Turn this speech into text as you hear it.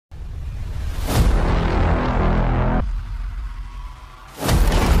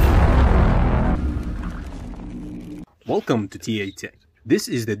Welcome to TA Tech. This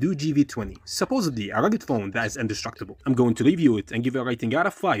is the Doogee V20, supposedly a rugged phone that is indestructible. I'm going to review it and give it a rating out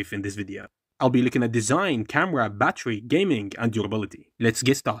of 5 in this video. I'll be looking at design, camera, battery, gaming, and durability. Let's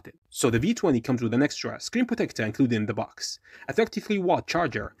get started. So the V20 comes with an extra screen protector included in the box, a 33-watt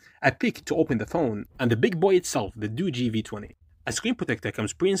charger, a pick to open the phone, and the big boy itself, the Doogee V20. A screen protector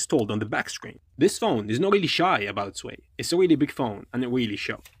comes pre-installed on the back screen. This phone is not really shy about its weight. It's a really big phone and it really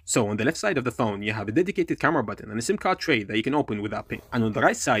shows. So on the left side of the phone you have a dedicated camera button and a SIM card tray that you can open without pin. And on the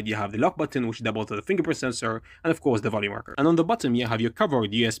right side you have the lock button, which doubles as the fingerprint sensor, and of course the volume rocker. And on the bottom you have your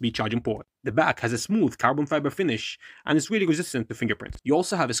covered USB charging port. The back has a smooth carbon fiber finish and is really resistant to fingerprints. You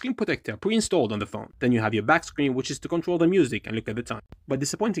also have a screen protector pre-installed on the phone. Then you have your back screen, which is to control the music and look at the time. But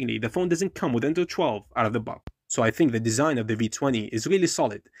disappointingly, the phone doesn't come with Android 12 out of the box. So I think the design of the V20 is really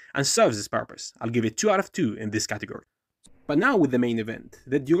solid and serves its purpose. I'll give it 2 out of 2 in this category. But now with the main event,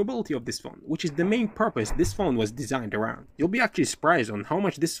 the durability of this phone, which is the main purpose this phone was designed around. You'll be actually surprised on how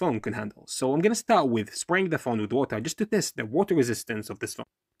much this phone can handle. So I'm gonna start with spraying the phone with water just to test the water resistance of this phone.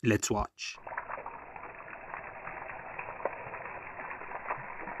 Let's watch.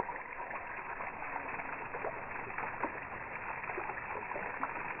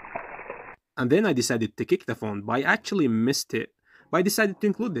 And then I decided to kick the phone, but I actually missed it. But I decided to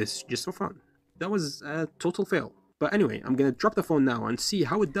include this just for fun. That was a total fail. But anyway, I'm gonna drop the phone now and see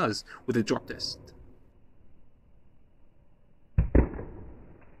how it does with the drop test.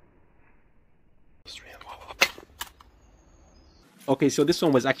 Okay, so this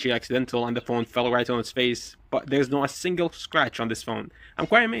one was actually accidental and the phone fell right on its face, but there's not a single scratch on this phone. I'm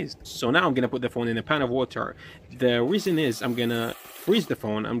quite amazed. So now I'm gonna put the phone in a pan of water. The reason is I'm gonna freeze the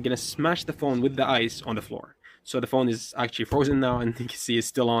phone. I'm gonna smash the phone with the ice on the floor. So the phone is actually frozen now and you can see it's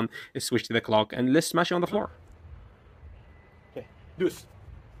still on. It's switched to the clock and let's smash it on the floor. Okay, do this.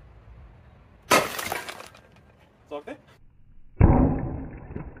 It's okay?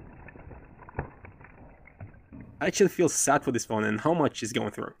 I actually feel sad for this phone and how much it's going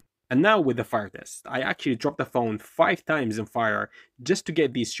through. And now with the fire test, I actually dropped the phone 5 times in fire just to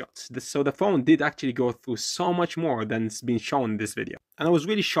get these shots. So the phone did actually go through so much more than it's been shown in this video. And I was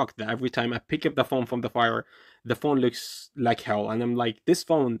really shocked that every time I pick up the phone from the fire, the phone looks like hell. And I'm like, this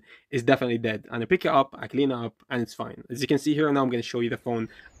phone is definitely dead. And I pick it up, I clean it up, and it's fine. As you can see here now, I'm going to show you the phone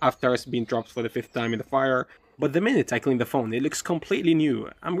after it's been dropped for the 5th time in the fire. But the minute I clean the phone, it looks completely new.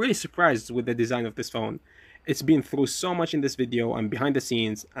 I'm really surprised with the design of this phone. It's been through so much in this video and behind the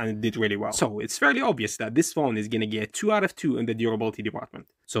scenes and it did really well. So it's fairly obvious that this phone is gonna get 2 out of 2 in the durability department.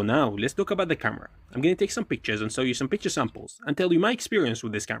 So now let's talk about the camera. I'm gonna take some pictures and show you some picture samples and tell you my experience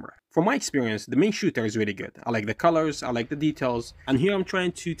with this camera. From my experience, the main shooter is really good. I like the colors, I like the details, and here I'm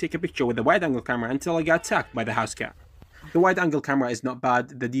trying to take a picture with the wide angle camera until I got attacked by the house cat. The wide angle camera is not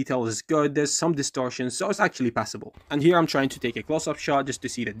bad, the detail is good, there's some distortion, so it's actually passable. And here I'm trying to take a close-up shot just to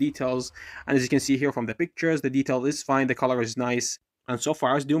see the details, and as you can see here from the pictures, the detail is fine, the color is nice, and so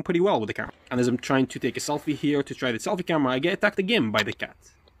far it's doing pretty well with the camera. And as I'm trying to take a selfie here to try the selfie camera, I get attacked again by the cat.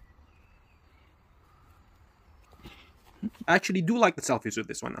 I actually do like the selfies with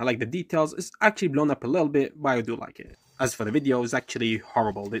this one. I like the details. It's actually blown up a little bit, but I do like it. As for the video, it's actually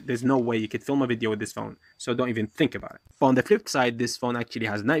horrible. There's no way you could film a video with this phone, so don't even think about it. But on the flip side, this phone actually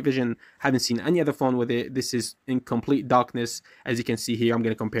has night vision. Haven't seen any other phone with it. This is in complete darkness. As you can see here, I'm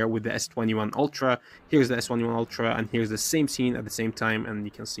going to compare with the S21 Ultra. Here's the S21 Ultra, and here's the same scene at the same time, and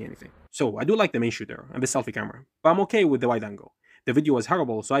you can't see anything. So I do like the main shooter and the selfie camera, but I'm okay with the wide angle. The video was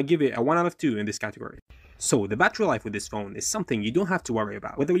horrible, so I give it a 1 out of 2 in this category. So the battery life with this phone is something you don't have to worry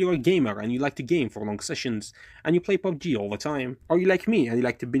about. Whether you're a gamer and you like to game for long sessions and you play PUBG all the time, or you like me and you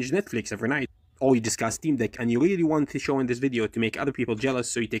like to binge Netflix every night, or you just got Steam Deck and you really want to show in this video to make other people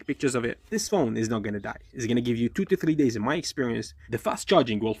jealous so you take pictures of it, this phone is not gonna die. It's gonna give you 2 to 3 days in my experience. The fast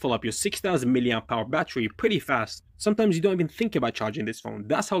charging will fill up your 6000 mAh battery pretty fast. Sometimes you don't even think about charging this phone.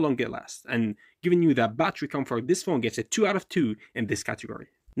 That's how long it lasts. And giving you that battery comfort, this phone gets a 2 out of 2 in this category.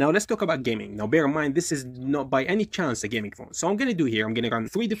 Now let's talk about gaming. Now bear in mind, this is not by any chance a gaming phone. So I'm going to do here, I'm going to run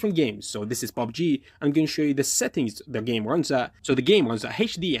 3 different games. So this is PUBG. I'm going to show you the settings the game runs at. So the game runs at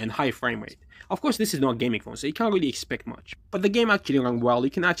HD and high frame rate. Of course, this is not a gaming phone, so you can't really expect much. But the game actually runs well.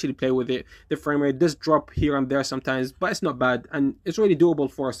 You can actually play with it. The frame rate does drop here and there sometimes, but it's not bad. And it's really doable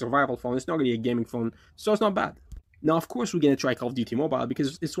for a survival phone. It's not really a gaming phone, so it's not bad. Now, of course, we're going to try Call of Duty Mobile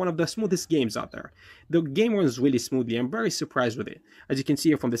because it's one of the smoothest games out there. The game runs really smoothly. I'm very surprised with it. As you can see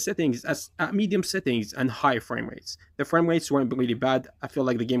here from the settings, at medium settings and high frame rates. The frame rates weren't really bad. I feel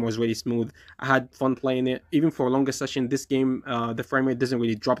like the game was really smooth. I had fun playing it. Even for a longer session, this game, the frame rate doesn't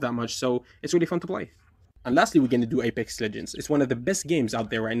really drop that much, so it's really fun to play. And lastly, we're going to do Apex Legends. It's one of the best games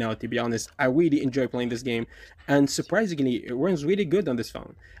out there right now, to be honest. I really enjoy playing this game, and surprisingly, it runs really good on this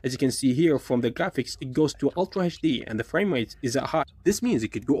phone. As you can see here from the graphics, it goes to Ultra HD, and the frame rate is at high. This means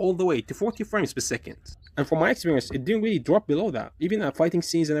it could go all the way to 40 frames per second. And from my experience, it didn't really drop below that. Even at fighting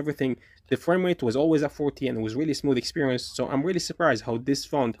scenes and everything, the frame rate was always at 40, and it was really smooth experience, so I'm really surprised how this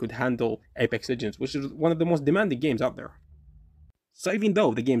phone could handle Apex Legends, which is one of the most demanding games out there. So even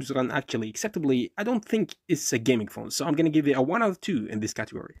though the games run actually acceptably, I don't think it's a gaming phone, so I'm gonna give it a 1 out of 2 in this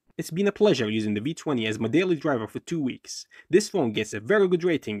category. It's been a pleasure using the V20 as my daily driver for 2 weeks. This phone gets a very good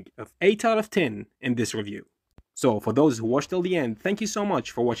rating of 8 out of 10 in this review. So for those who watched till the end, thank you so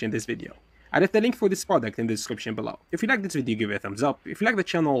much for watching this video. I left the link for this product in the description below. If you like this video, give it a thumbs up. If you like the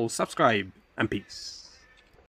channel, subscribe, and peace.